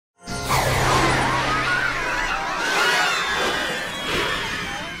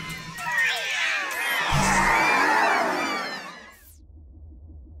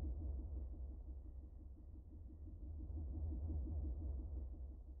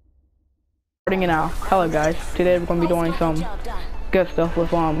Starting it now. Hello guys. Today we're gonna be doing some good stuff with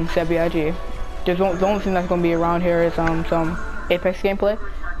SHAREfactory. The only thing that's gonna be around here is some Apex gameplay,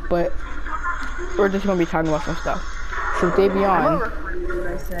 but we're just gonna be talking about some stuff. So Davion,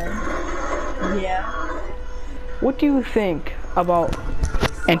 yeah. what do you think about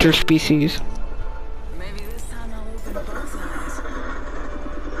interspecies?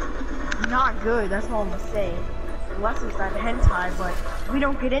 Not good, that's all I'm gonna say. Unless it's that hentai, but we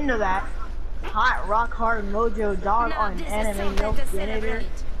don't get into that. Hot, rock hard, mojo dog on anime milk janitor.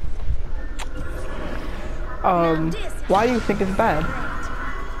 Why do you think it's bad?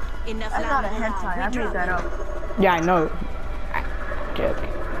 That's not a hentai, I made that up. Yeah, I know. Joke.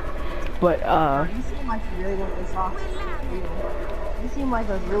 But You seem like you really want this off. You seem like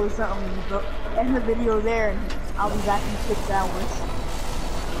there's really something but end the video there and I'll be back in 6 hours.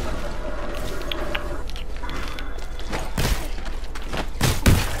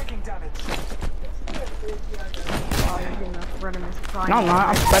 no, I'm not.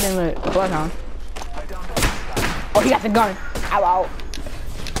 I'm spreading the bloodhound. Oh, he got the gun. Ow, ow.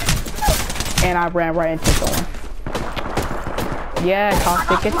 And I ran right into someone. Yeah,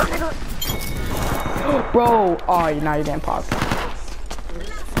 toxic. Bro. Oh, now you're getting popped.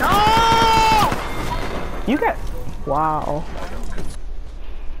 No! You got. Wow.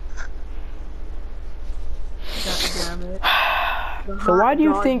 God damn it. So why do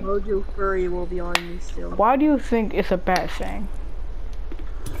you think Mojo Furry will be on me still? Why do you think it's a bad thing?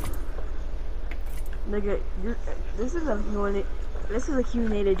 Nigga, this is a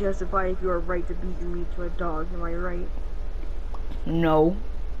Q&A to justify if you are right to beat your meat to a dog. Am I right? No.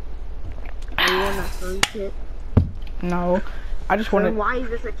 Are you on that furry shit? No. I just want to. Why is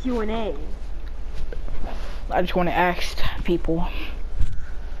this a Q&A? I just want to ask people.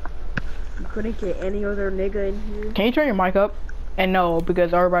 You couldn't get any other nigga in here? Can you turn your mic up? And no,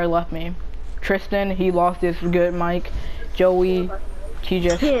 because everybody left me. Tristan, he lost his good mic. Joey, she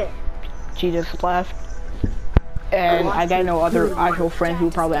just left. And I got no other actual friends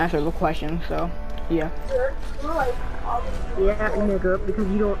who probably answered the question, so yeah. Yeah, nigga, because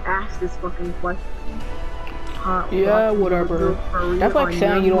you don't ask this fucking question. Yeah, whatever. That's like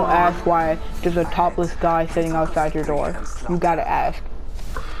saying you don't ask why there's a topless guy sitting outside your door. You gotta ask.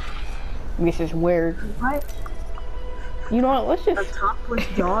 This is weird. What? You know what, let's just... A topless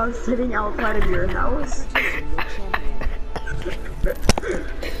dog sitting outside of your house?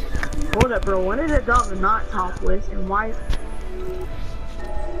 Hold up, bro. When is a dog not topless, and why...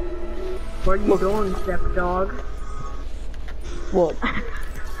 Where are you going, step dog? Look,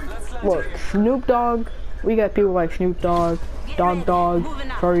 Snoop Dogg, we got people like Snoop Dogg, Dog,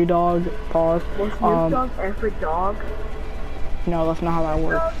 Furry Dog, Pause. Was Snoop Dogg every dog? No, that's not how that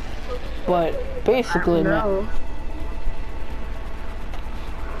works. But basically, man.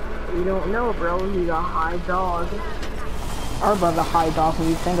 You don't know, bro. He's a high dog. Our brother high dog when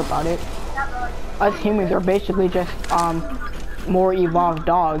you think about it. Us humans are basically just more evolved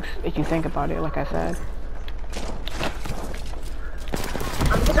dogs if you think about it, like I said.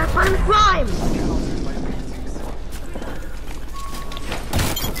 Get that time slime!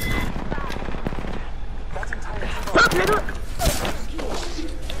 Stop, nigga!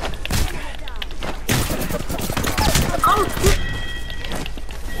 Oh shit!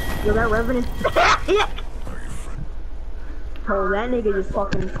 Yo, that Revenant. Oh, that nigga just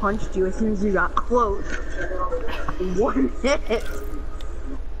fucking punched you as soon as you got close. 1 hit.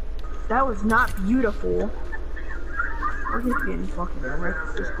 That was not beautiful. We're just getting fucking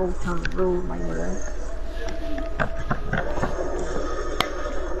wrecked. Just go down the road, my nigga.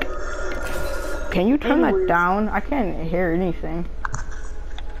 Can you turn that down? I can't hear anything.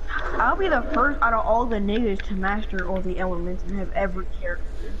 I'll be the first out of all the niggas to master all the elements and have every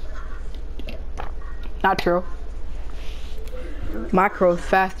character. Not true. Micro's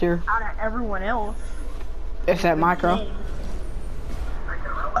faster. Out of everyone else. It's that micro.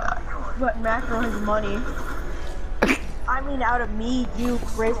 But macro has money. I mean, out of me, you,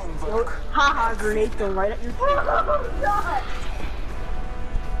 Chris, haha, grenade thrown right at your face.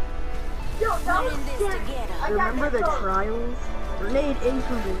 Remember the trials? Grenade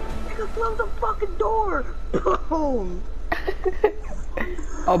incoming. Nigga, close the fucking door. Boom.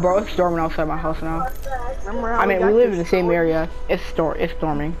 Oh, bro, it's storming outside my house now. I mean, we live in the same area. It's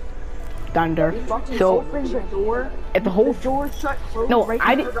storming. Thunder. So, if the whole door shut closed, no, right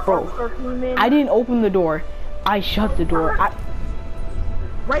I didn't, bro. I didn't open the door. I shut the door.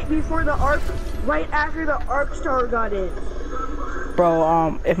 Right before the arc, right after the arc star got in.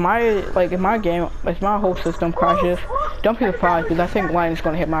 Bro, if my whole system crashes, don't be surprised because I think lightning's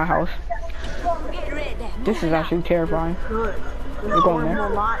gonna hit my house. This is actually terrifying. Good. The You're going storm there.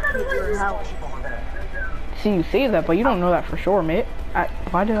 will not hit your house. See, you say that, but you don't know that for sure, mate.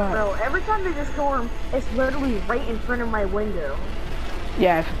 Why did I? Bro, every time there's a storm, it's literally right in front of my window.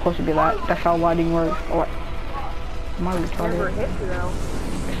 Yeah, it's supposed to be that. That's how lighting works. What? Am I It never retarded? hits though.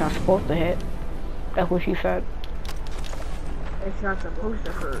 It's not supposed to hit. That's what she said. It's not supposed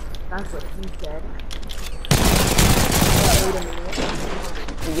to hurt. That's what he said. Wait a minute.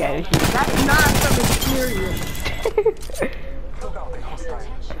 Yeah, That's not from experience.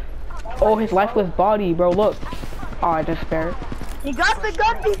 Oh, his lifeless body, bro. Look. Oh, I despaired. He got the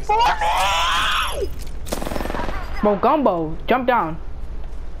gun before me! Bro, Gumbo, jump down.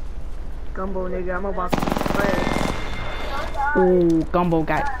 Gumbo, nigga, I'm about to spread. Ooh, Gumbo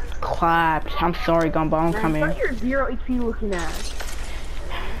got clapped. I'm sorry, Gumbo. I'm coming. What are your 0 HP looking at?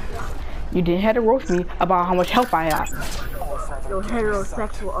 You didn't have to roast me about how much health I have. Yo,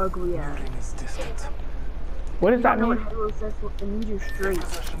 heterosexual ugly ass. What does that You know mean? what heterosexual, it means you're straight.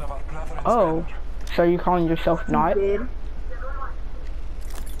 Oh, so you calling yourself not? Stupid.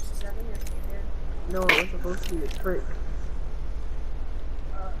 No, it was supposed to be a trick.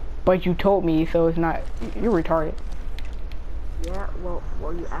 But you told me, so it's not. You're retarded. Yeah, well,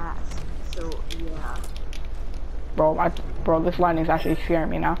 you asked. So, yeah. Bro, this lightning's actually scaring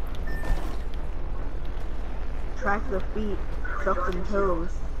me now. Track the feet, suck them toes.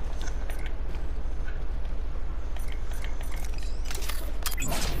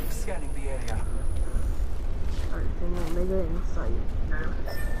 Scanning the area. Alright, single nigga in sight.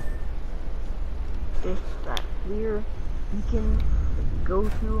 It's that clear beacon to go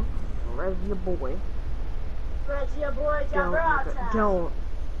to res your boy. Don't.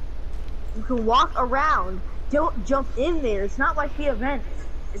 You can walk around. Don't jump in there. It's not like the event.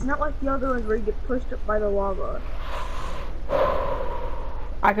 It's not like the other ones where you get pushed up by the lava.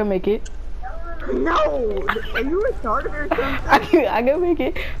 I can make it. No! Are you retarded or something? I can make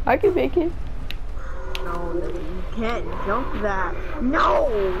it. I can make it. No, you can't jump that. No!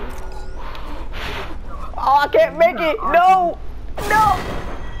 Oh, I can't make it. No! No!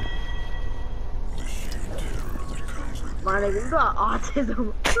 My nigga, you got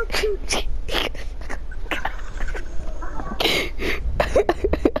autism.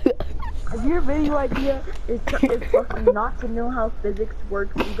 If your video idea is fucking not to know how physics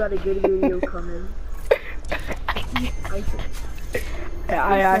works, you got a good video coming.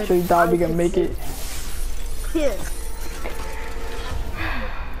 I actually thought we could make it. Yeah.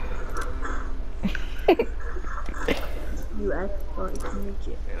 You actually thought you could make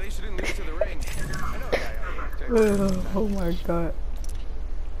it. At least you didn't leave to the ring. I know a guy out Oh my god.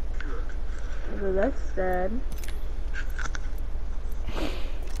 So that's sad.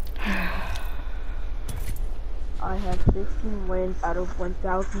 I have 16 wins out of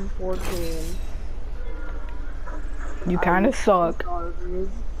 1,014. You kind of suck.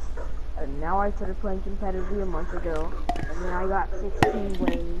 And now I started playing competitively a month ago, and then I got 16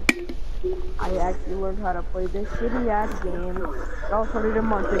 wins. I actually learned how to play this shitty ass game. It all started a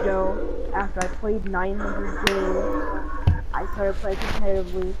month ago. After I played 900 games, I started playing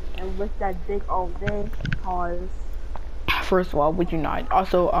competitively and lift that dick all day. Pause. First of all, would you not?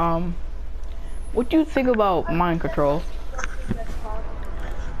 Also, what do you think about mind control?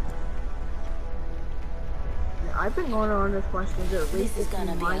 I've been going on this question at least if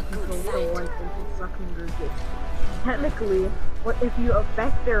you mind control someone into sucking your dick. Technically, what if you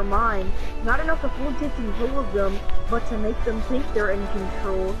affect their mind, not enough to fully take control of them, but to make them think they're in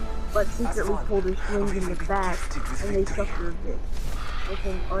control, but secretly pull their strings in the back and they suck your dick with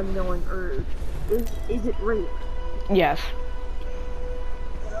an unknowing urge. Is it rape? Yes.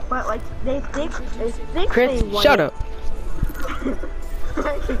 But like they think Chris, they want shut it. up.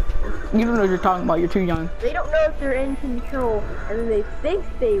 You don't know what you're talking about. You're too young. They don't know if they're in control, and then they think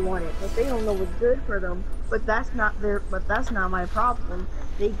they want it, but they don't know what's good for them. But that's not my problem.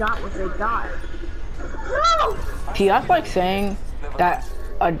 They got what they got. No! See, that's like saying that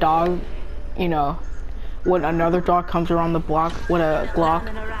a dog, you know, when another dog comes around the block with a Glock.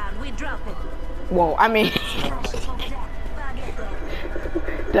 Whoa, I mean,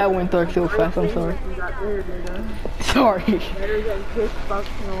 that went through so fast. I'm sorry. Sorry. Better than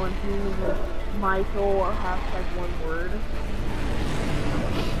dysfunctional and human Michael or hashtag one word.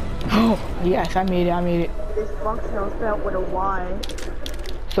 Oh, yes, I made it. Dysfunctional spelled with a Y.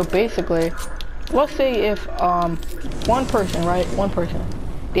 So basically, let's say if one person, right,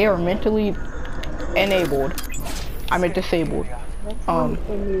 they are mentally enabled. I mean disabled.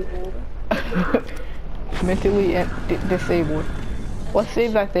 Enabled. Mentally disabled. Let's say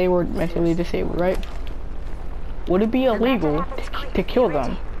that they were mentally disabled, right? Would it be illegal to kill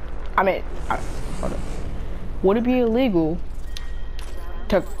them? I mean, hold on. Would it be illegal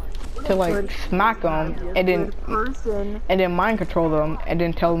to like smack them and then mind control them and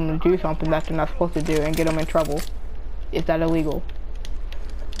then tell them to do something that they're not supposed to do and get them in trouble. Is that illegal?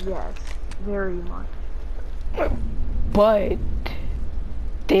 Yes, very much. But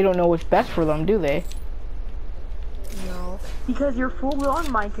they don't know what's best for them, do they? No, because you're full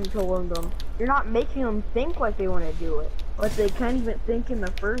on mind controlling them. You're not making them think like they want to do it, but they can't even think in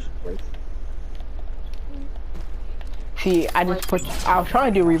the first place. See, I was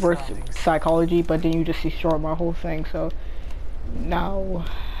trying to do reverse psychology, but then you just destroyed my whole thing, so now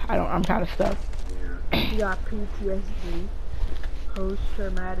I'm kind of stuck. You got PTSD,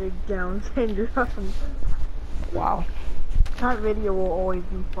 post-traumatic Down syndrome. Wow. That video will always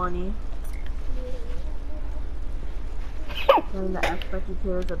be funny. Trying to act like you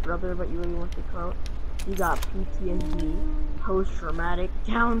care as a brother, but you really want the clout. You got PTSD, post-traumatic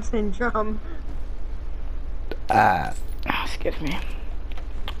Down syndrome. Excuse me.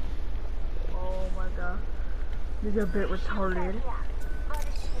 Oh my god. This is a bit retarded.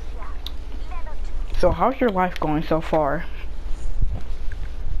 So how's your life going so far?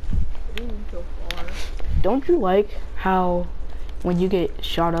 So far. Don't you like how when you get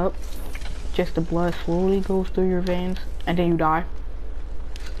shot up, just the blood slowly goes through your veins and then you die?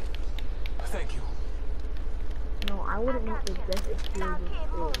 Thank you. No, I wouldn't want the death experience.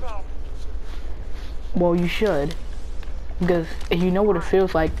 Well, you should. Because if you know what it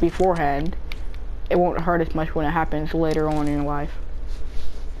feels like beforehand, it won't hurt as much when it happens later on in your life.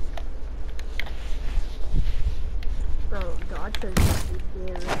 Bro, God says you'll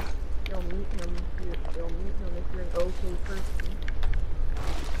be there. You'll meet him. You'll meet him if you're an okay person.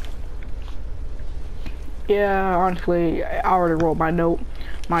 Yeah, honestly, I already wrote my note.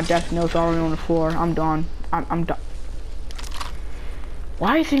 My death note's already on the floor. I'm done. I'm done.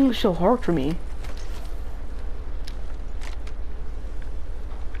 Why is English so hard for me?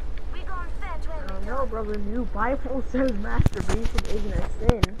 No, brother, new Bible says masturbation isn't a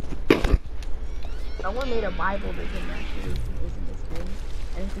sin. Someone made a Bible that said masturbation isn't a sin,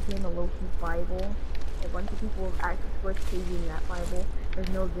 and it became a low-key Bible. A bunch of people have actually switched to reading that Bible. There's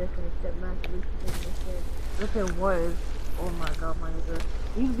no difference except masturbation isn't a sin. If it was, oh my god, my nigga,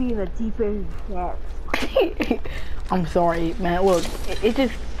 you'd be in the deepest depths. I'm sorry, man. Look, it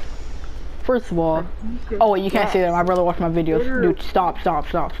just. First of all, oh wait, you can't say that. My brother watched my videos. Dude, stop.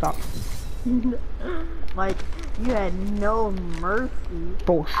 Like, you had no mercy.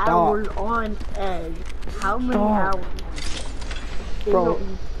 Bro, stop. Hours on edge. How many hours? Bro.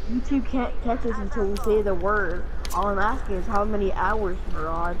 YouTube can't catch us until we say the word. All I'm asking is how many hours,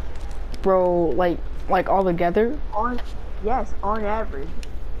 Rod? Bro, like all together? Yes, on average.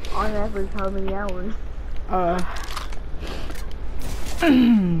 On average, how many hours?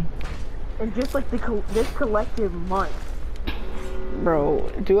 And just like this collective month. Bro,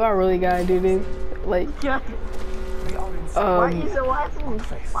 do I really gotta do this? Like, why are you so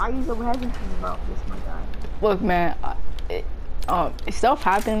hesitant about this, my guy? Look, man, stuff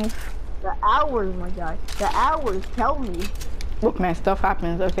happens. The hours, my guy. The hours, tell me. Look, man, stuff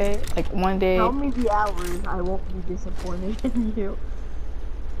happens, okay? Like, one day. Tell me the hours, I won't be disappointed in you.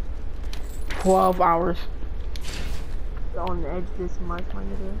 12 hours. On the edge this month, my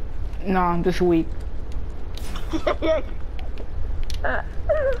nigga. Nah, this week. Oh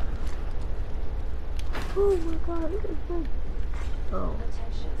my god, oh,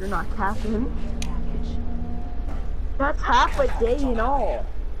 you're not capping. That's half a day in all.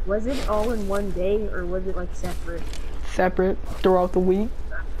 Was it all in one day, or was it like separate? Separate throughout the week.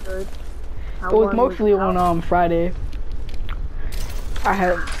 That's good. It was mostly on Friday. I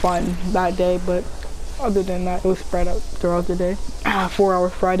had fun that day, but other than that, it was spread out throughout the day. 4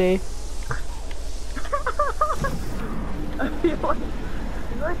 hours Friday. I feel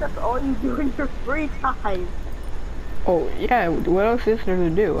like that's all you do in your free time. Oh yeah, what else is there to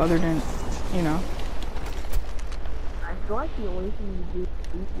do other than, you know? I feel like the only thing you do is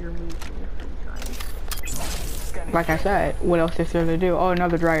eat your meat in your free time. Like I said, what else is there to do? Oh,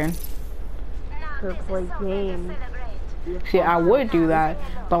 another dragon. To play games. See, I would do that,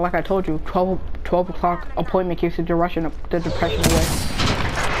 but like I told you, 12 o'clock appointment keeps the depression away.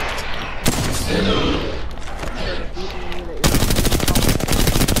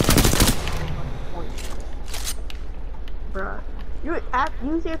 Bruh,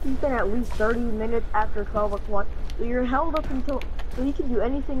 usually if you spend at least 30 minutes after 12 o'clock, so you're held up until, so you can do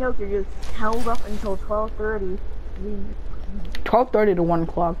anything else, you're just held up until 12:30. 12:30 to 1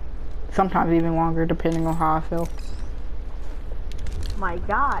 o'clock. Sometimes even longer, depending on how I feel. My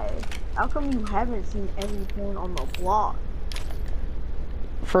guy, how come you haven't seen anything on the blog?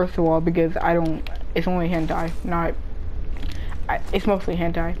 First of all, because I don't, it's only hentai, not, it's mostly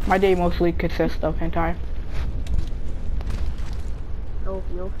hentai. My day mostly consists of hentai. No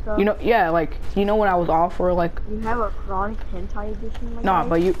real stuff. You know, yeah, like you know when I was off for like. You have a chronic hentai edition. My Nah, guy?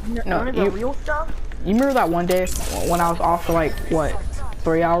 but you None of the real stuff. You remember that one day when I was off for like what,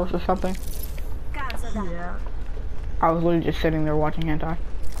 3 hours or something? Yeah. I was literally just sitting there watching hentai.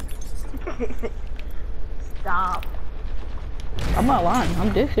 Stop. I'm not lying.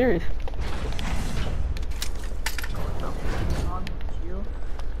 I'm dead serious.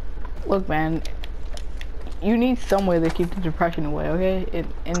 Look, man, you need some way to keep the depression away, okay?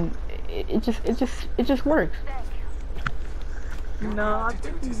 It just works. No, I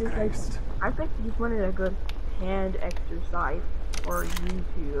think you just wanted a good hand exercise or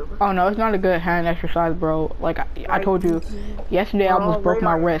YouTube. Oh no, it's not a good hand exercise, bro. Like I told you, yesterday I almost broke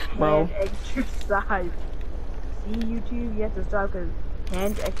my wrist, bro. Hand exercise. See YouTube, you have to stop because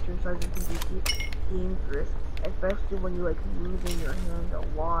hand exercises can be dangerous, especially when you like moving your hand a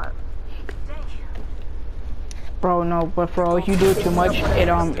lot. Bro, no, but bro, if you do it too much, it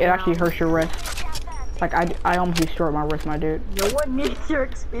actually hurts your wrist. Like I almost destroyed my wrist, my dude. No one needs your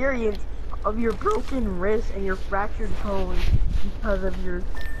experience of your broken wrist and your fractured bones because of your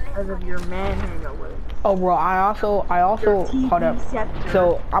manhandling. Oh, bro, I also hold up.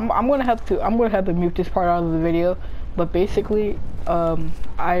 So I'm gonna have to mute this part out of the video, but basically,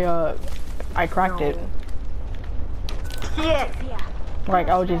 I cracked it. Yeah. Like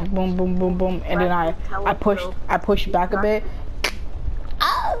I was just boom, boom, boom, boom, and then I pushed back a bit.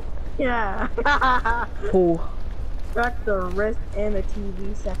 Yeah. Ooh. Crack the wrist and the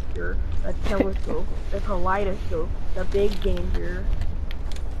TV sector, the telescope, the kaleidoscope, the big danger.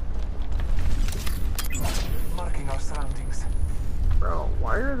 Marking our surroundings. Bro,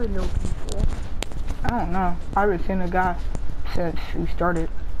 why are there no people? I don't know. I haven't seen a guy since we started.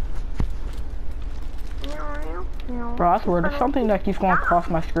 Bro, I swear, there's something that keeps going across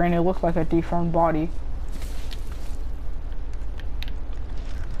my screen. It looks like a deformed body.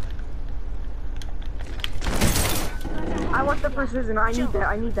 I want the precision. I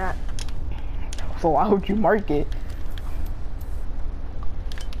need that. So why would you mark it?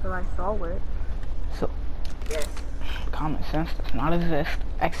 Because I saw it. So, yes. Common sense does not exist.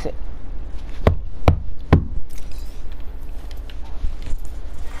 Exit.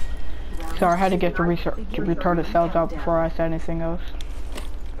 Sorry, I had to get the retarded cells out before I said anything else.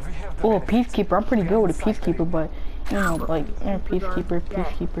 Oh, Peacekeeper. I'm pretty good with a Peacekeeper, but you know, like Peacekeeper,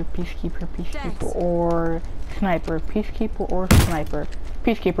 or Sniper. Peacekeeper or Sniper.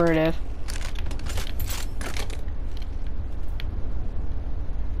 Peacekeeper it is.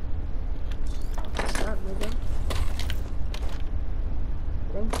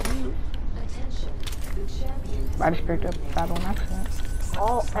 I just picked up that on accident.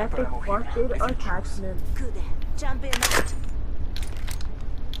 All epic busted attachment. Jump in.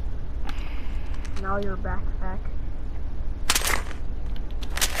 Now your backpack.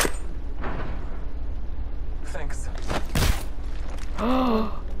 Thanks.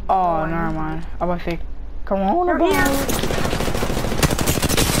 Oh, never mind. I was about to say, come on, They're about. here.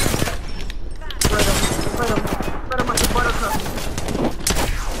 Spread them like a buttercup.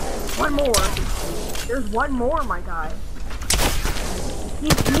 One more. There's one more, my guy.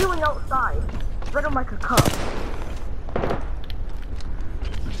 He's healing outside. Spread him like a cup.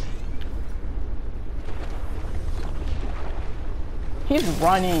 He's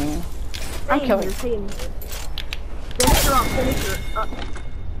running. I'm killing. Finish her up, finish her up.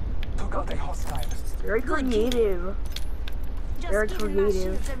 Took out a hostile. Very creative. Very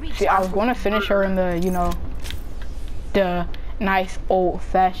creative. See, I was going to finish her in the, you know, the nice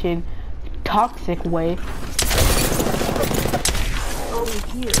old-fashioned toxic way. Oh, he's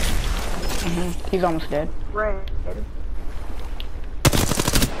here. He's almost dead. Red.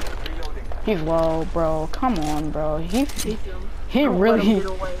 He's low, bro. Come on, bro. He Don't really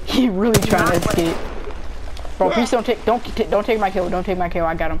trying to escape. Bro, Yeah. please don't take my kill. Don't take my kill.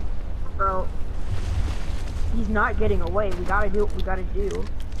 I got him. Bro. He's not getting away. We gotta do what we gotta do.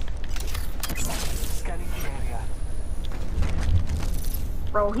 Scanning the area.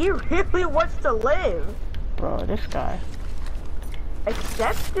 Bro, he really wants to live. Bro, this guy.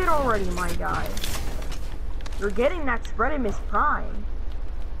 Accept it already, my guy. You're getting that spread in his prime.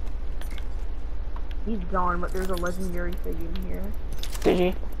 He's gone, but there's a legendary figure in here. Did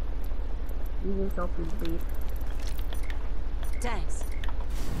you? Use yourself to beat. Thanks.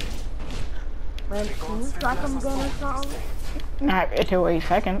 Man, can you track him again or something? Not until 8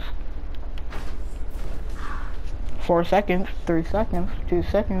 seconds. 4 seconds, 3 seconds, 2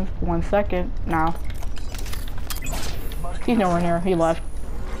 seconds, 1 second. Now. He's nowhere near. He left.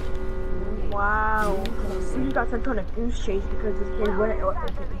 Wow. We just got some kind of goose chase because this kid wouldn't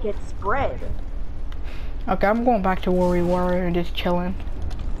get spread. Okay, I'm going back to where we were and just chilling.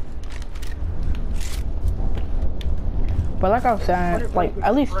 But like I was saying, like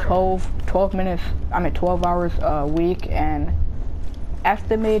at least 12 minutes, 12 hours a week, and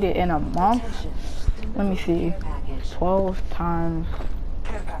estimated in a month. Let me see, 12 times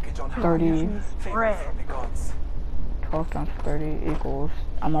 30. 12 times 30 equals.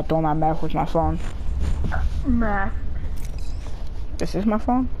 I'm not doing my math with my phone. Math. Is this my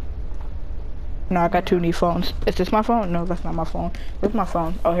phone? No, I got two new phones. Is this my phone? No, that's not my phone. Where's my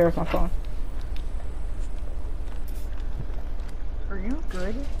phone? Oh, here's my phone. Are you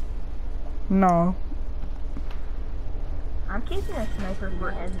good? No. I'm keeping a sniper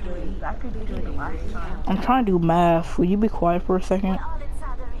for endgames. I could do it last time. I'm trying to do math. Will you be quiet for a second?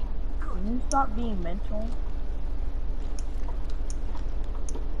 Can you stop being mental?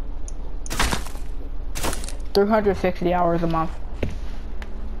 $360 hours a month.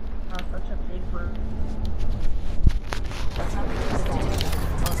 Not such a big word.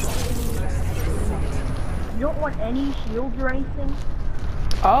 You don't want any shields or anything?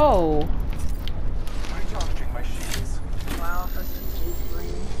 Oh. Recharging my shields. Wow, such a big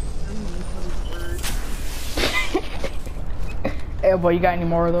brain. I'm used to this word. Hey, boy, you got any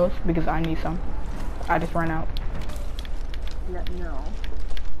more of those? Because I need some. I just ran out. Yeah, no.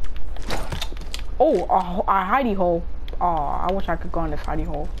 Oh, a hidey hole. Oh, I wish I could go in this hidey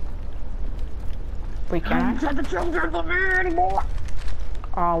hole. Wait, can I? Not the children of me anymore.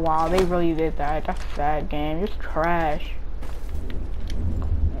 Oh wow, they really did that. That's a sad game. It's trash.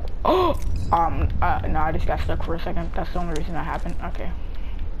 Oh, no, I just got stuck for a second. That's the only reason that happened. Okay.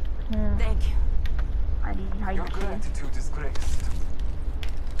 Thank you. I need hide Your gratitude is graced.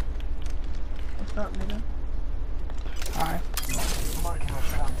 What's up, nigga? Alright. Marking our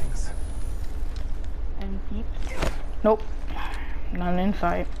surroundings. Any peeps? Nope. None in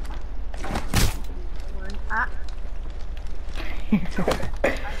sight. Ah. Kicked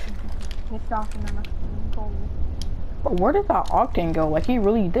off and then I told me. But where did that Octane go? Like, he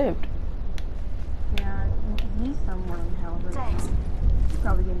really dipped. Yeah, he's somewhere in hell, but he's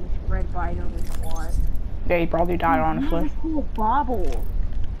probably getting spread by another squad. Yeah, he probably died, honestly. This cool bobble.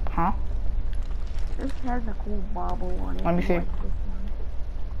 Huh? This has a cool bobble on it. Let me see. Like this one.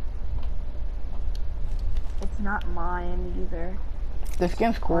 It's not mine either. The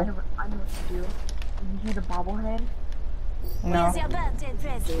skin's cool. I know what to do. Did you see the bobblehead? No.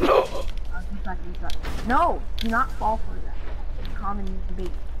 No, do not fall for that. It's common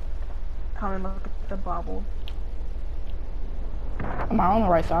bait. Come and look at the bobble. Am I on the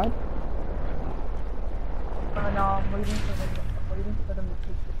right side? No, I'm waiting for them to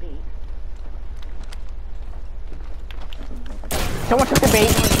take the bait. Someone took the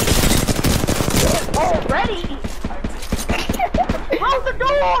bait. Already? Close the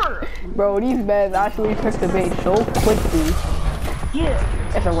door! Bro, these men actually took the bait so quickly.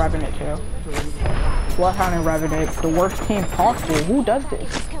 Yeah. It's a Revenant too. Bloodhound and Revenant, the worst team possible. Who does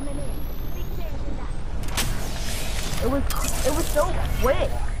this? It was so quick.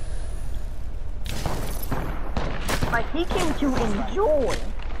 Like he came to enjoy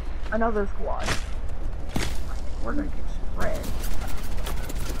another squad. We're gonna get spread.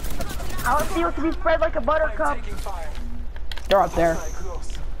 How it feels to be spread like a buttercup. They're up there.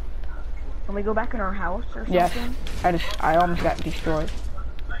 Can we go back in our house or something? Yes. I almost got destroyed.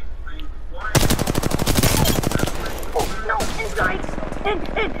 Oh, no, inside! In!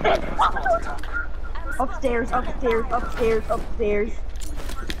 Upstairs.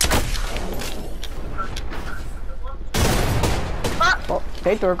 Ah! Oh,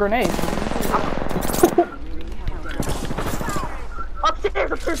 they threw a grenade.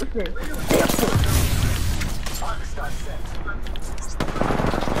 Upstairs.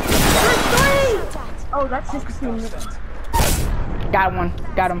 Oh, that's just between me. Got one.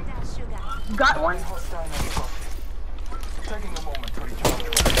 Got him. Got one? Taking a moment to recharge.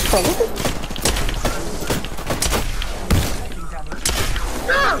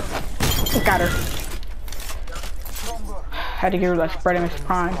 Got her. Had to give her that spreading his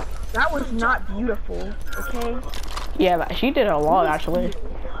prime. That was not beautiful, okay? Yeah, but she did a lot actually.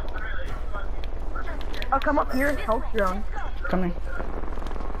 I'll come up here and help you. Coming.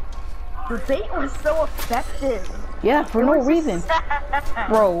 The bait was so effective. Yeah, for no reason.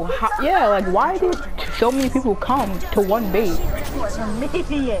 Bro, yeah, like why did so many people come to one bait?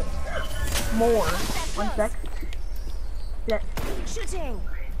 Immediate. More. 1 sec. Yeah. Shooting.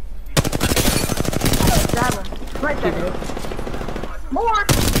 Grab him. Right there. More.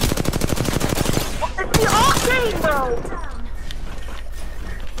 It's the Octane, bro.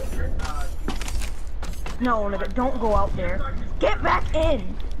 No, nigga, don't go out there. Get back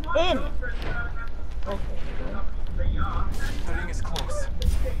in! In! Okay, The ring is close.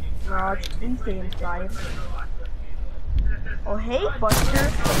 Raj, please stay inside. Oh, hey,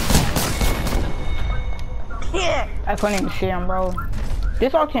 Buster. Yeah! I couldn't even see him, bro.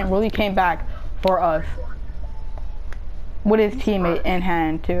 This Octane really came back for us. With his teammate in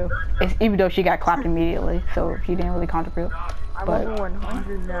hand, too. Even though she got clapped immediately, so he didn't really contribute. I'm But level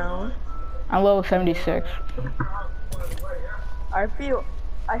 100 now. I'm level 76. I feel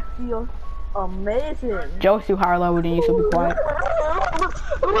amazing. Joe's too higher level than you, so be quiet.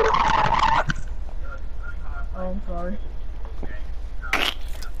 Oh, I'm sorry.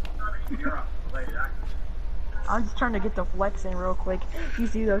 I'm just trying to get the flex in real quick. You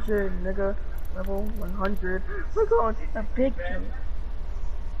see that shit, nigga? Level 100. Look on the picture.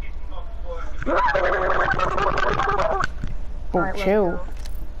 Oh, Alright, chill.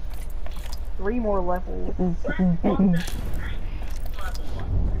 3 more levels.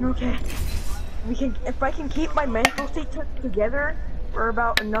 Okay. If I can keep my mental state together for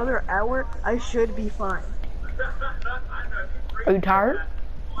about another hour, I should be fine. Are you tired?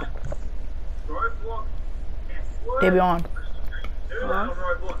 Davion, Huh?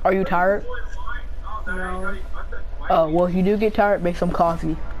 are you tired? No. Oh, well, if you do get tired, make some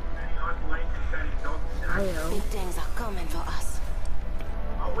coffee. I know. Big things are coming for us.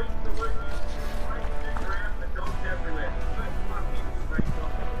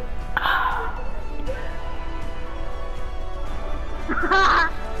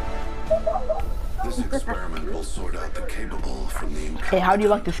 This experiment will sort out the capable from the incompetent. Hey, how do you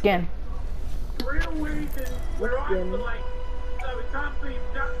like the skin? What skin?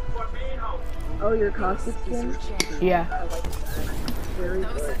 Oh, your caustic skin? Yeah. Very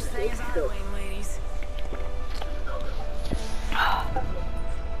No good. such thing as Halloween, ladies.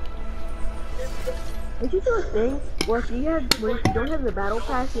 Did you do a thing where if you don't have the battle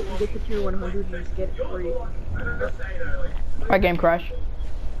pass, you can get to tier 100 and just get it free? My game crashed.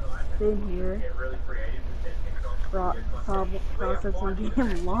 Same here. Processing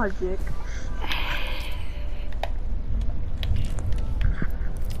game logic.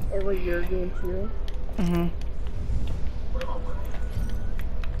 It was your game too. Mm-hmm.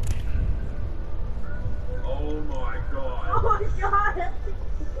 Oh my god. Oh my god!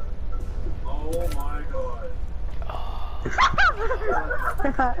 Oh my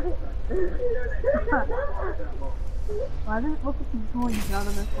god. Why does it look like he's going down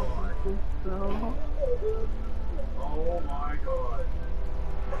on this fucking thing, bro? Oh my god.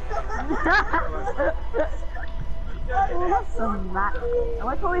 Some Mac. I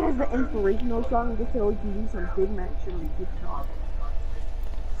like how he has the inspirational song just so he can do some Big Mac shit on TikTok.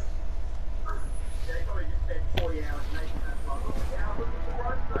 They probably just spent 40 hours making that puzzle. How was it for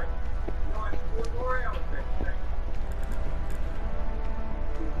God's sake? Nice 4 more hours next day.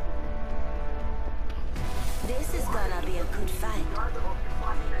 This is gonna be a good fight.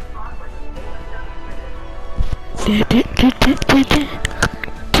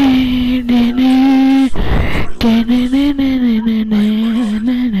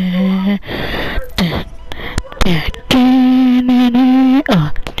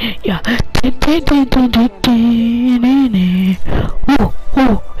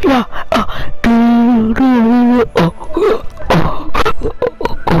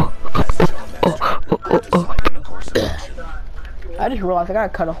 I just realized I gotta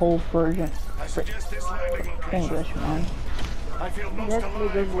cut a whole version. I suggest this landing location. English, man. I feel most That's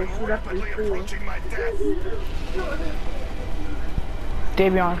alive because we're when rapidly shooting up approaching my death.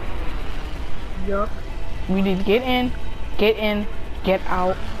 Davion, Yup. we need to get in, get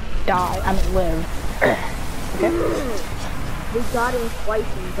out, die. I mean, live. Okay? We got in twice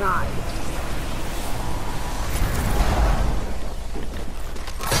and died.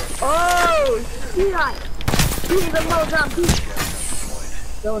 Oh! Shit! He's a low jump.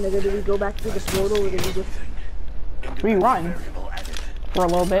 So, nigga, did we go back to the portal or did we just... We run for a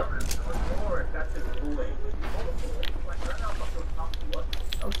little bit.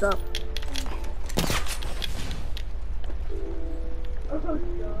 What's up?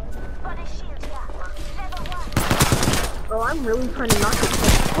 Oh, I'm really trying to knock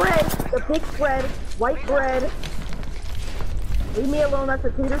the bread, the pig spread, white bread. Leave me alone, that's a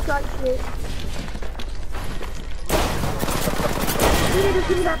tater shot shit. You need to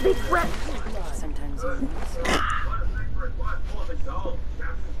see that big bread. Sometimes you lose.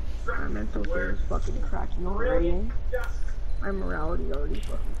 My mental state is fucking cracking already. My morality already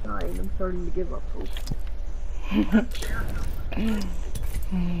fucking dying. I'm starting to give up hope.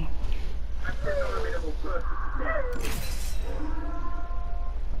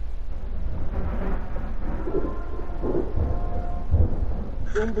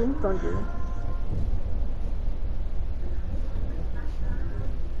 Boom boom thunder.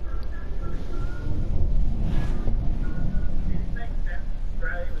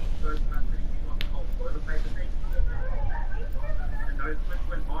 Australia was the first country to use the whole toilet paper thing. And those clips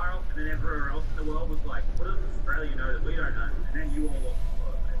went viral, and then everywhere else in the world was like, what does Australia know that we don't know? And then you all lost the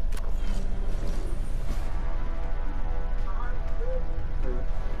toilet paper.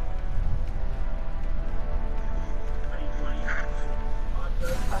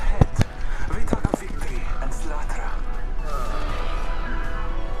 Ahead, we talk of victory and slaughter.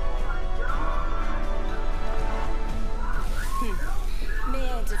 Me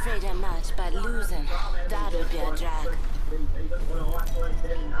ain't afraid of much, but losing, that would be a drag.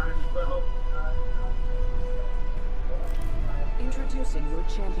 Introducing your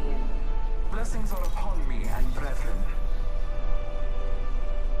champion. Blessings are upon me and brethren.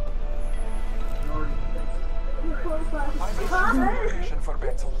 I'm a preparation for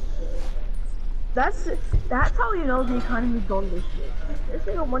battle. That's how you know the economy's going this shit. This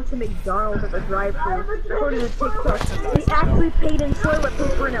nigga went to McDonald's at the drive-thru, recorded a TikTok. He actually paid in toilet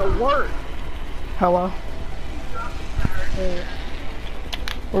paper and it worked. Hello. Hey,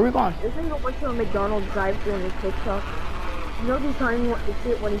 Where we going? this nigga went to a McDonald's drive-thru on his TikTok. You know the economy went to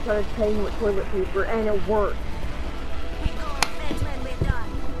shit when he started paying with toilet paper and it worked. We go offense when we're done.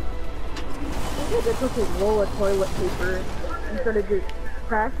 This nigga took his roll of toilet paper and started just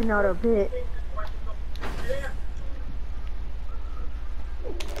crashing out of it.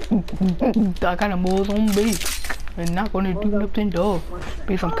 I got a moles on me. I'm not gonna do nothing though.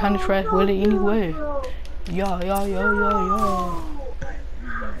 Be some kind of trash with it anyway. Yeah.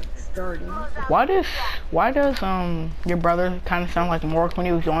 Starting. Why does your brother kind of sound like Morg when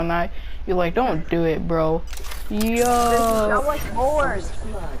he was doing that? You're like, don't do it, bro. You sound like Morgs.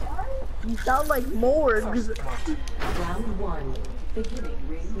 You sound like Morgs. Round one. Beginning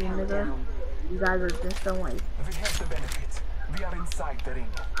ring Nigga, countdown. you guys are just alike. We have the benefit. We are inside the ring.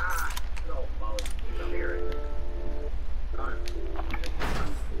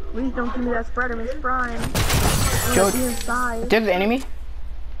 Please don't give me that spreader, Miss Prime. Joe, Be inside. there's an enemy.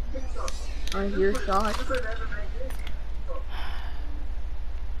 I hear shots.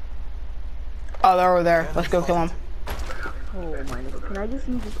 Oh, they're over there. Let's go kill him. Oh my god. Can I just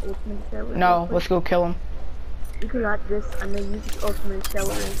use this ultimate accelerator? No, let's go kill him. You could got this. I'm gonna use this ultimate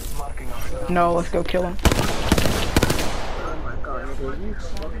accelerator. Marking our No, let's go kill him. Oh my god, nigga. You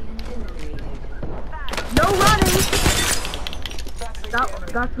no running!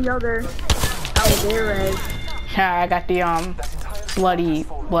 Got the other. Oh, there is. Yeah, I got the bloody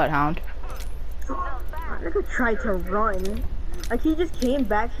bloodhound. Nigga tried to run. Like he just came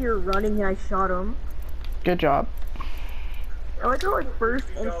back here running and I shot him. Good job. I like how like first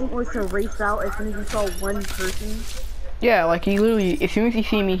instinct was to race out as soon as you saw one person. Yeah, like he literally, as soon as he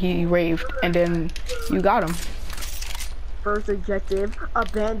see me, he raved, and then you got him. First objective,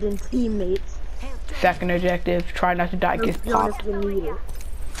 abandon teammates. Second objective, try not to die, get popped.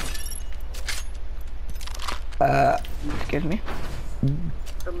 Excuse me.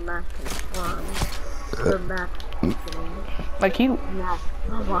 The max one. The max. Like he,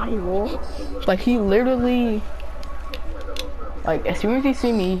 Survival. like he literally, like as soon as he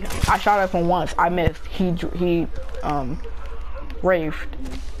see me, I shot at him once, I missed. He raved,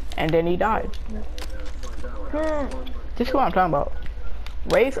 and then he died. This is what I'm talking about.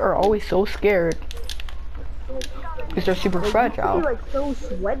 Raves are always so scared because they're super fragile. Like so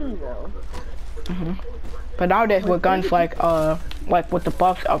sweaty though. But nowadays with guns like with the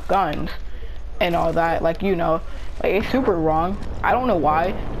buffs of guns and all that, like you know, like it's super wrong. I don't know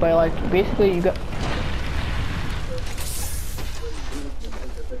why, but like basically you got.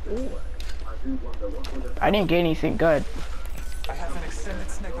 I didn't get anything good. I have an extended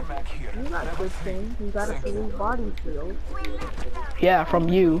sniper mag here. You got a good thing. You got a full body shield. Yeah, from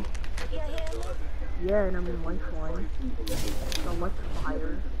you. Yeah, and I'm in lifeline. So much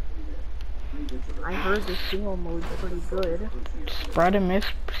fire. I heard the single mode's pretty good. Spreadimus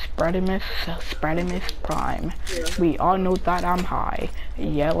Prime. We all know that I'm high.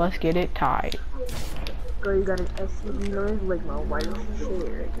 Yeah, let's get it tied. Girl, you got an SUV on his Ligma. Why don't you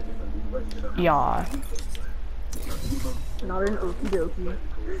share it? Yeah. Not an okie dokie.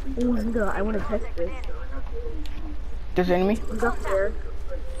 Oh, nigga, I want to test this. There's an enemy? He's up there.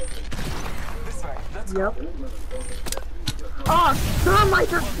 This way. Let's Yep. Oh,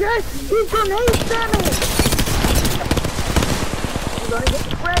 thermites are dead! He's grenade spamming! You're gonna get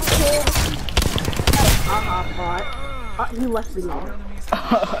spread, kid! Bot. He left the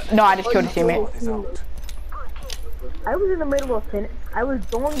game. No, I just killed his teammate. I was in the middle of I was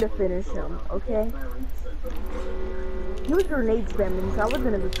going to finish him, okay? He was grenade spamming, so I was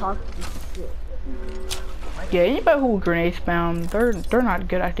gonna go talk to this shit. Yeah, anybody who grenade spam, they're not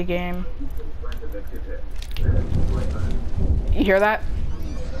good at the game. You hear that?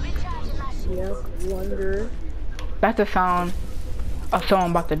 Yep, wonder. That's the sound of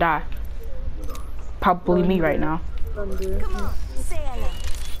someone about to die. Probably me right now. Thunder.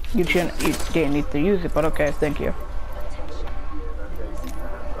 You didn't need to use it, but okay, thank you.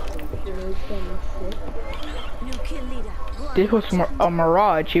 Grenade spamming shit. This was a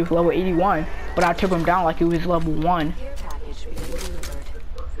Mirage. He was level 81, but I took him down like he was level 1.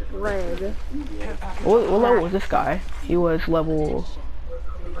 Red. What level was this guy? He was level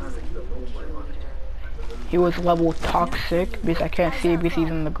toxic because I can't see because he's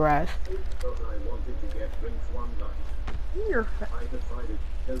in the grass. Your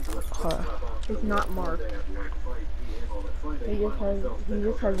it's not marked. He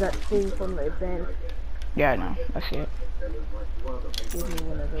just has that thing from the event. Yeah, I know. I see it. Give me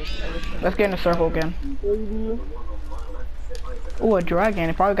one of those. Let's get in a circle again. Baby. Ooh, a dragon.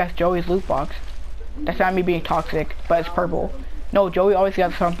 It probably got Joey's loot box. That's not me being toxic, but it's purple. No, Joey always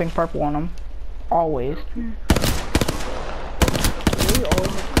got something purple on him. Always. Joey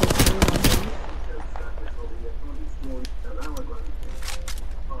always has purple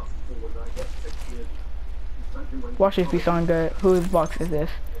on him. Watch this be sounding good. Whose box is this?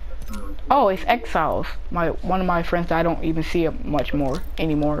 Oh, it's Exiles. One of my friends that I don't even see it much more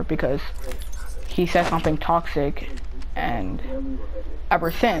anymore because he said something toxic, and ever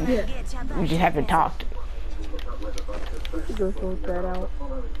since we just haven't talked. We should go sort that out.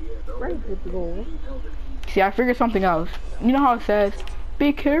 Right with the goals. See, I figured something else. You know how it says,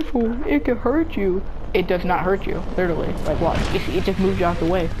 "Be careful, it could hurt you." It does not hurt you, literally. Like what? It just moves you out the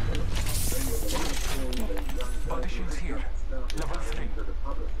way. Auditions here. Level 3.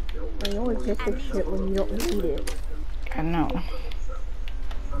 I always hit this shit when you don't need it. I know.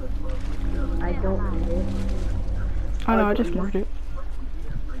 I don't need it. I know, I just marked it.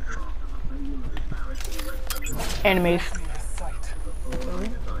 Enemies.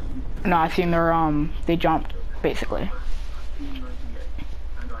 No, I seen their, they jumped, basically.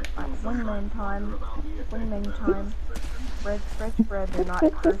 Wingman time. Wingman time. Spread, they're not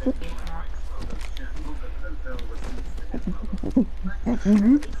cursed attacks.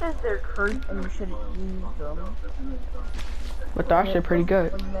 It says they're cursed and you shouldn't use them. But they're actually pretty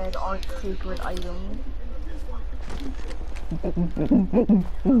good. Wingmen aren't sacred items.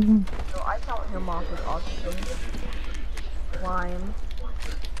 So I count him off as oxygen. Lime.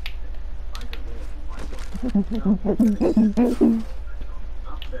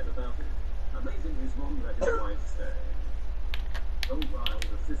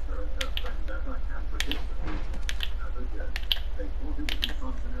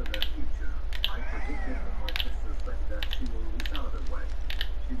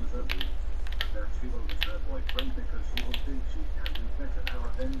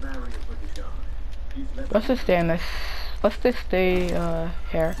 Let's just stay in this. Let's just stay here.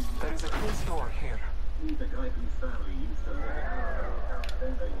 There is a closed door here. The guy whose family used to live in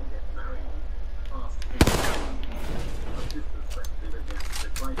then they will get married. Fast her sister's friend did again. They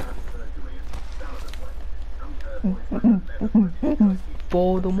tried to have surgery and salad away.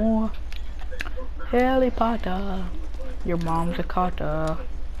 Voldemort, Harry Potter, your mom's a Carter.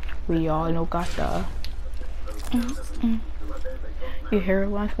 We all know Carter. Your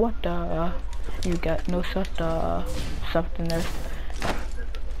hairline's water. You got no sutter. Something there.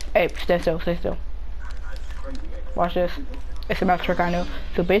 Hey, stay still, stay still. Watch this. It's a math trick I know.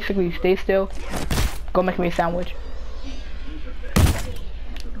 So basically, stay still. Go make me a sandwich.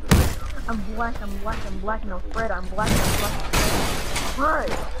 I'm black, no Fred, I'm black.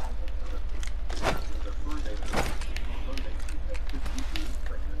 Fred!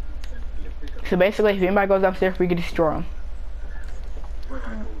 So basically, if anybody goes upstairs, we can destroy them.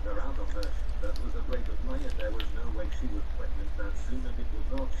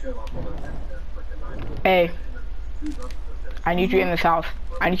 Hey, I need you in this house.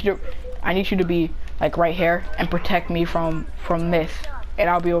 I need you to be like right here and protect me from this, and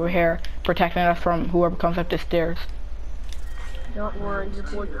I'll be over here protecting us from whoever comes up the stairs. Don't worry, your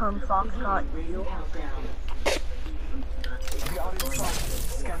boy Kerm Foxtrot you. We are inside.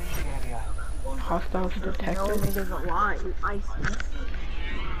 Scanning the area. Hostiles No, detected. niggas alive. I see.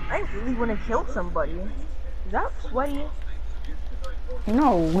 I really want to kill somebody. Is that sweaty?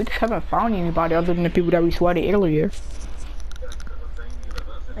 No, we just haven't found anybody other than the people that we sweated earlier.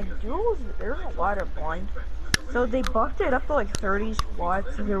 Like, there's a lot of blind. So they buffed it up to like 30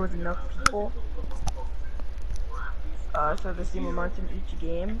 squads so there was enough people. So the same amount in each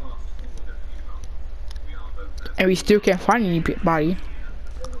game. And we still can't find anybody.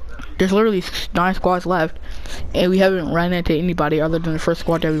 There's literally 9 squads left, and we haven't ran into anybody other than the first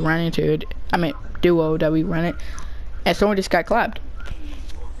squad that we ran into. I mean, duo that we ran it, and someone just got clapped.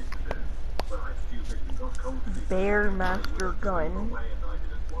 Bear Master Gun.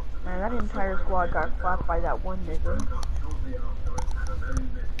 Man, that entire squad got clapped by that one nigga.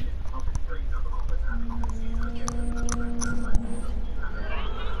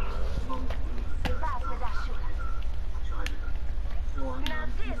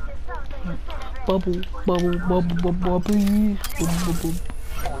 Bubble, bubble, bubble, bubble, bubble, please. Bubble, bubble.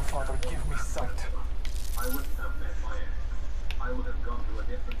 Oh, Father, give me sight.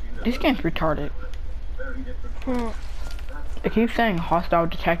 This game's retarded. It keeps saying hostile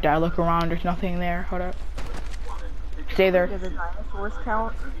detected. I look around, there's nothing there. Hold up. Stay there. Do the dinosaurs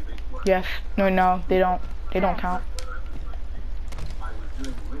count? Yes. No, they don't. They don't count.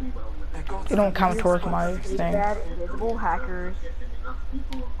 They don't count towards my thing. Bad invisible hackers.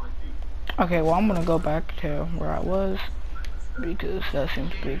 Okay, well I'm gonna go back to where I was because that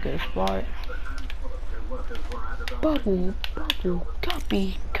seems to be a good spot. Bubble, bubble,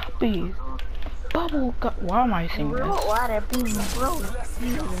 copy, copy. Bubble, why am I singing this?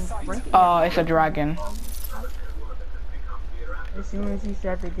 Oh, it's a dragon. As soon as he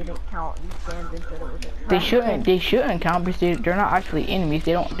said they didn't count, you stand and said it was a dragon. They shouldn't count because they're not actually enemies.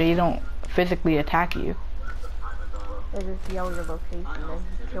 They don't physically attack you. They just yell your location and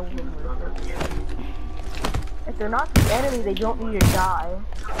you kill them with it. If they're not the enemy, they don't need to die.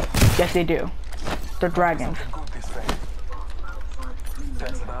 Yes, they do. They're dragons.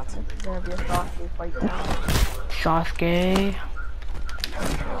 It's gonna be a Sasuke fight now. Sasuke.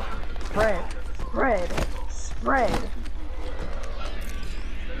 Spread.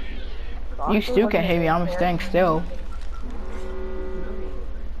 You still can't hit me. I'm staying still.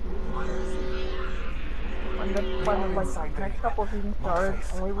 When the next couple seasons started,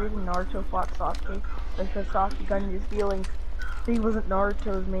 only reason Naruto fought Sasuke was because Sasuke got into his feelings. He wasn't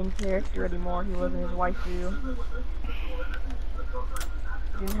Naruto's main character anymore. He wasn't his waifu.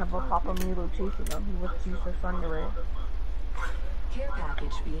 He didn't have a Papa Milo chasing him. He was too for Sundere. Care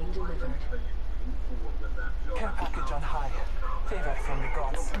package being delivered. Care package on high. Favor from the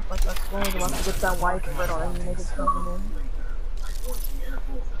gods. But that's one of the ones to get that white spread on any niggas coming in.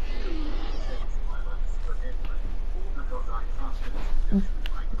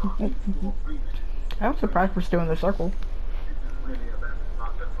 I'm surprised we're still in the circle.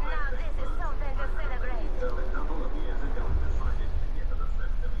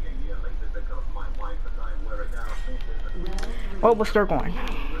 Well, we're still going.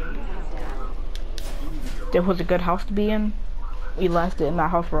 There was a good house to be in. We lasted in that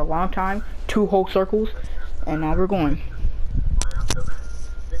house for a long time. 2 whole circles. And now we're going.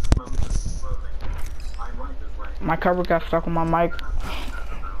 My cover got stuck on my mic.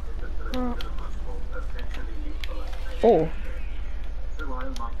 Oh.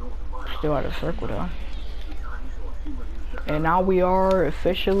 Still out of circle though. And now we are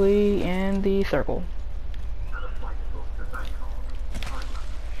officially in the circle.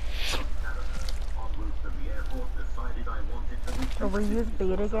 So we use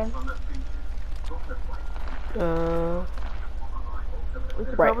bait again? We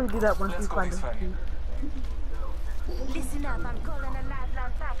should probably do that once we find the key. Listen up, I'm calling a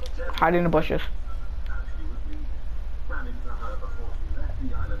lifeline package. Hide in the bushes.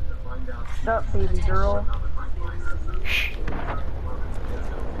 Shut up, baby girl. Shh.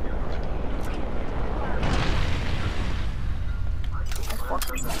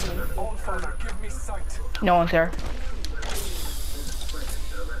 Oh, Father, give me sight. No one's there.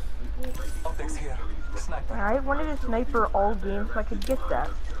 Optics here. Sniper. I wanted a sniper all game so I could get that,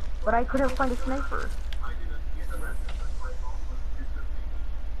 but I couldn't find a sniper.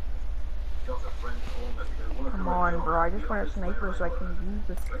 Come on, bro, I just want a sniper so I can use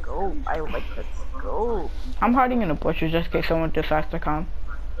the scope. I like the scope. I'm hiding in the bushes just in case someone decides to come.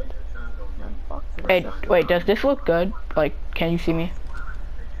 Man, fuck this. Hey, wait, does this look good? Like, can you see me?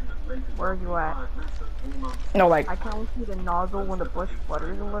 Where are you at? No, like, I can only see the nozzle when the bush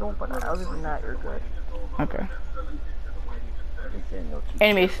flutters a little, but other than that, you're good. okay.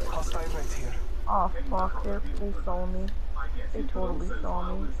 Enemies. Hostile right here. Oh fuck, they saw me. They totally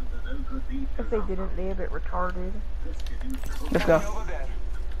saw me. If they didn't, they're a bit retarded. Let's go. Over there.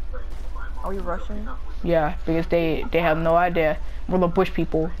 Are we rushing? Yeah, because they have no idea. We're the bush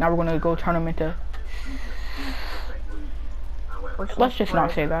people. Now we're gonna go turn them into... Bush Let's just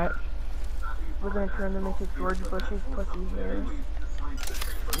not spread. say that. We're gonna turn them into George Bush's pussy hairs.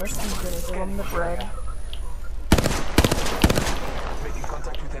 Next we're gonna give them the bread. Making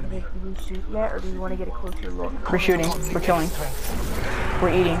contact with hear me? Did we shoot yet, or do you want to get a closer look? We're shooting. We're killing.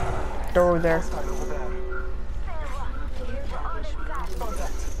 We're eating. They're over there. Over there.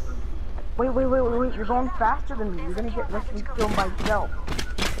 Wait. You're going faster than me. You're gonna get left me killed by yourself.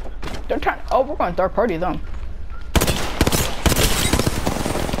 They're trying. Oh, we're going third party them.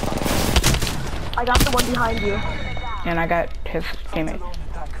 I got the one behind you. And I got his teammate.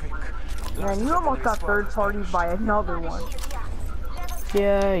 Man, you almost got third party by another one.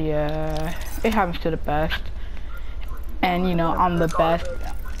 Yeah. It happens to the best. And you know, I'm the best.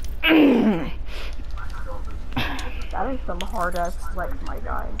 That is some hard ass flex, my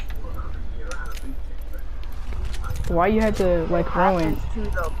guy. Why you had to like ruin? Happens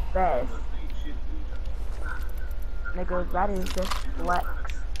to the best. Nigga, that is just flex.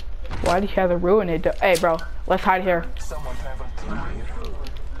 Why did you have to ruin it? Hey, bro, let's hide here. Someone traveled through here.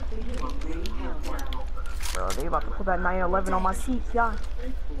 Bro, they about to put that 911 on my cheeks, yeah.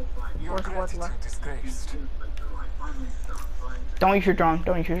 Your gratitude is graced. Don't use your drone.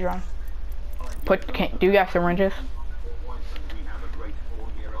 Do you got syringes?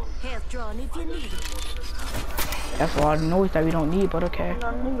 Health drawn if you need it. That's a lot of noise that we don't need, but okay.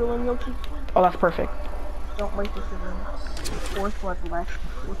 Oh, that's perfect. Don't waste the syringe. 4 squads left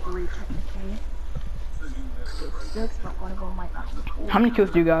with 3 technically. 6, but one of them might not be 4. How many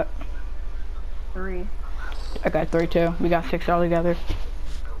kills do you got? 3. I got 3 too. We got 6 all together.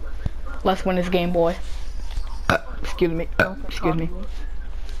 Let's win this game, boy. Excuse me. Excuse me.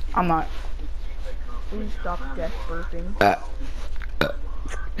 I'm not. Please stop death burping.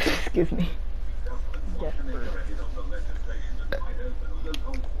 Excuse me. Death burp.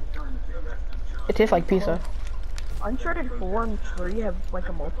 It tastes like pizza. Uncharted 4 and 3 have like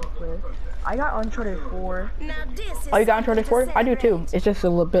a multiplayer. I got Uncharted 4. Now this is Oh, you got Uncharted 4? I do too. It's just a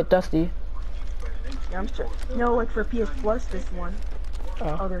little bit dusty. Yeah, I'm sure. No, like for PS Plus, this one.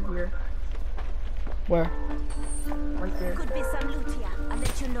 Oh, They're here. where? Right there. could be some loot here. I'll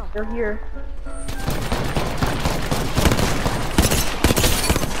let you know. They're here.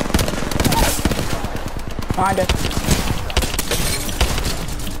 Behind us.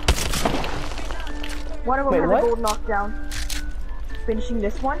 One of them Wait, has what? a gold knockdown. Finishing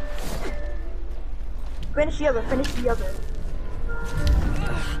this one. Finish the other.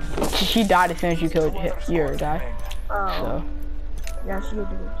 She died as soon as you killed your guy. Oh. So Yeah, she did.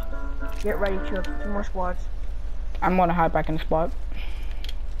 Get ready, Chip. 2 more squads. I'm gonna hide back in the spot.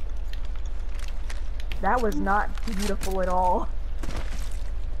 That was not beautiful at all.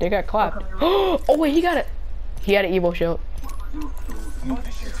 They got clapped. Oh wait, he got it. He had an Evo shield.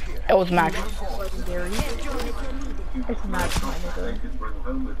 It was Max. Legendary. It's Max, my nigga.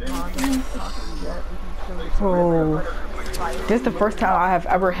 Oh, this is the first time I have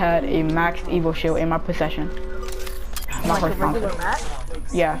ever had a maxed Evo shield in my possession. My Like a first time. regular match?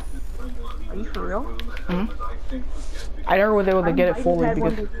 Yeah. Are you for real? I never was able to get it I fully had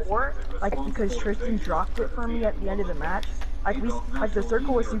one because before, like because Tristan dropped it for me at the end of the match. Like the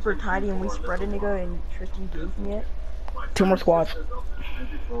circle was super tiny and we spread a nigga and Tristan gave me it. 2 more squads.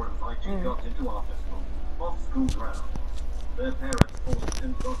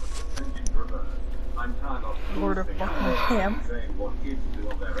 Lord of fucking Cam.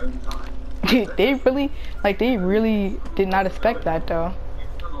 Dude, they really did not expect that though.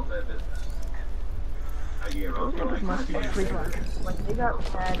 Those niggas must be freaking. Like they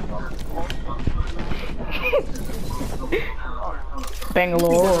got bad.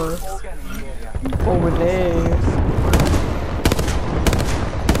 Bangalore. Over there.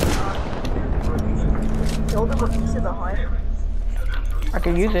 Kill them with piece of the hunt. I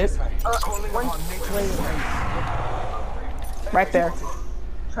could use it. Wait, Right there.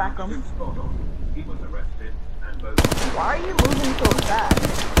 track them. Why are you moving so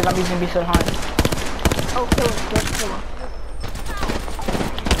fast? Because I'm using Beast of the Hunt. Oh, kill him, kill him.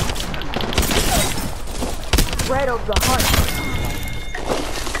 Red of the hunt.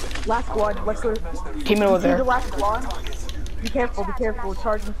 Last squad, let's go. Team it over See the there. last squad? Be careful,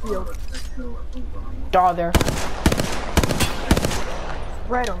 charging field. Dog there.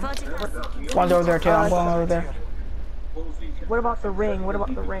 Red him. One's over there too. I'm going over there. What about the ring?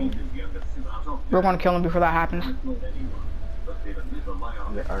 We're gonna kill him before that happens.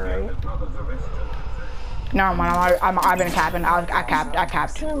 Yeah, alright. Never mind. I've been capping. I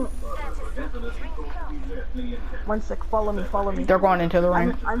capped. 1 sec, follow me. They're going into the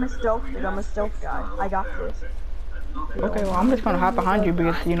ring. I'm a stealth guy. I got this. Okay, well I'm just gonna hop behind you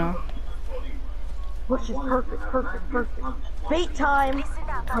because you know. Which is perfect. Bait time!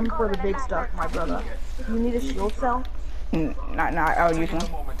 Come for the big stuff, my brother. You need a shield cell? Not, I'll use one. A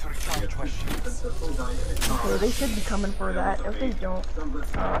moment to recharge my shields. Okay, they should be coming for that. If they don't,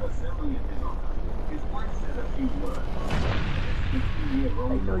 I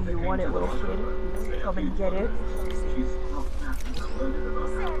know you want it, little kid. Come and get it.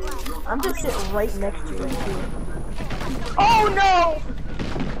 I'm just sitting right next to it, too. Oh no!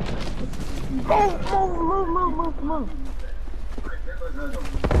 Move.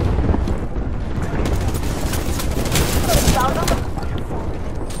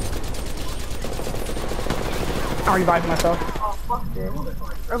 I'll revive myself. Oh, fuck this.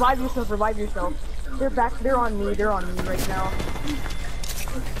 Revive yourself. They're on me right now.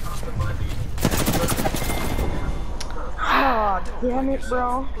 Ah, oh, damn it,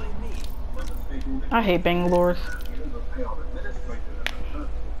 bro. I hate Bangalore. I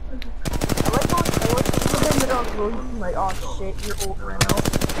like those forwards in the middle of the road, like, oh shit, you're over and out.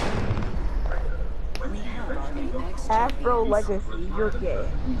 Afro Legacy, you're gay.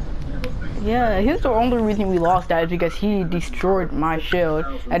 Yeah, he's the only reason we lost that is because he destroyed my shield,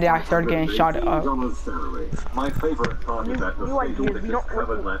 and then I started getting shot up. My favorite part is that You like dude, we don't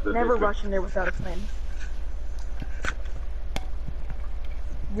never rush in there without a plan.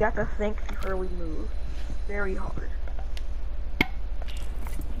 You have to think before we move. Very hard.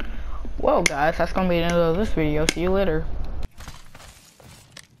 Well guys, that's gonna be the end of this video. See you later.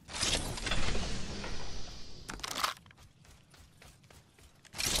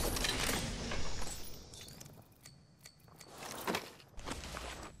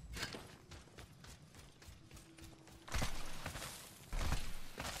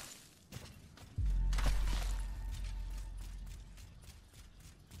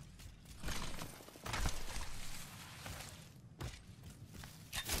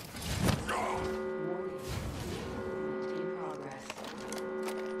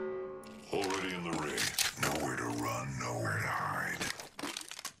 Already in the ring. Nowhere to run, nowhere to hide.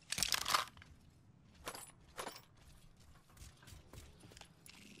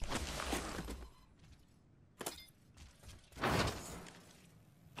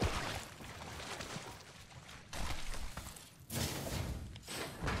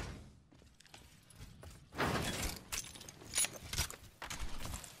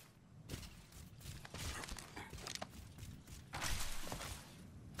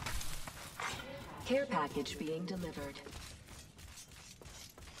 Care package being delivered.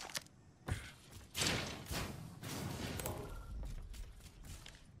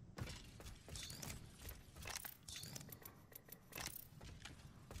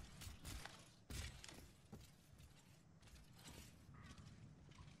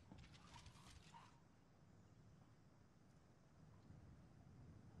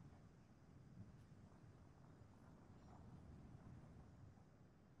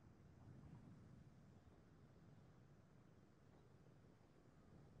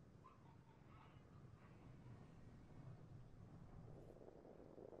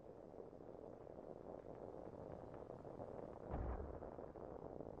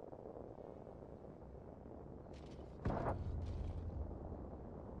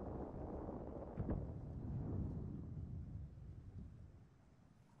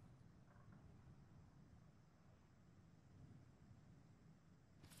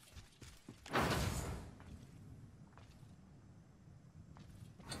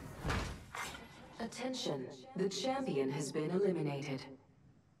 Attention, the champion has been eliminated.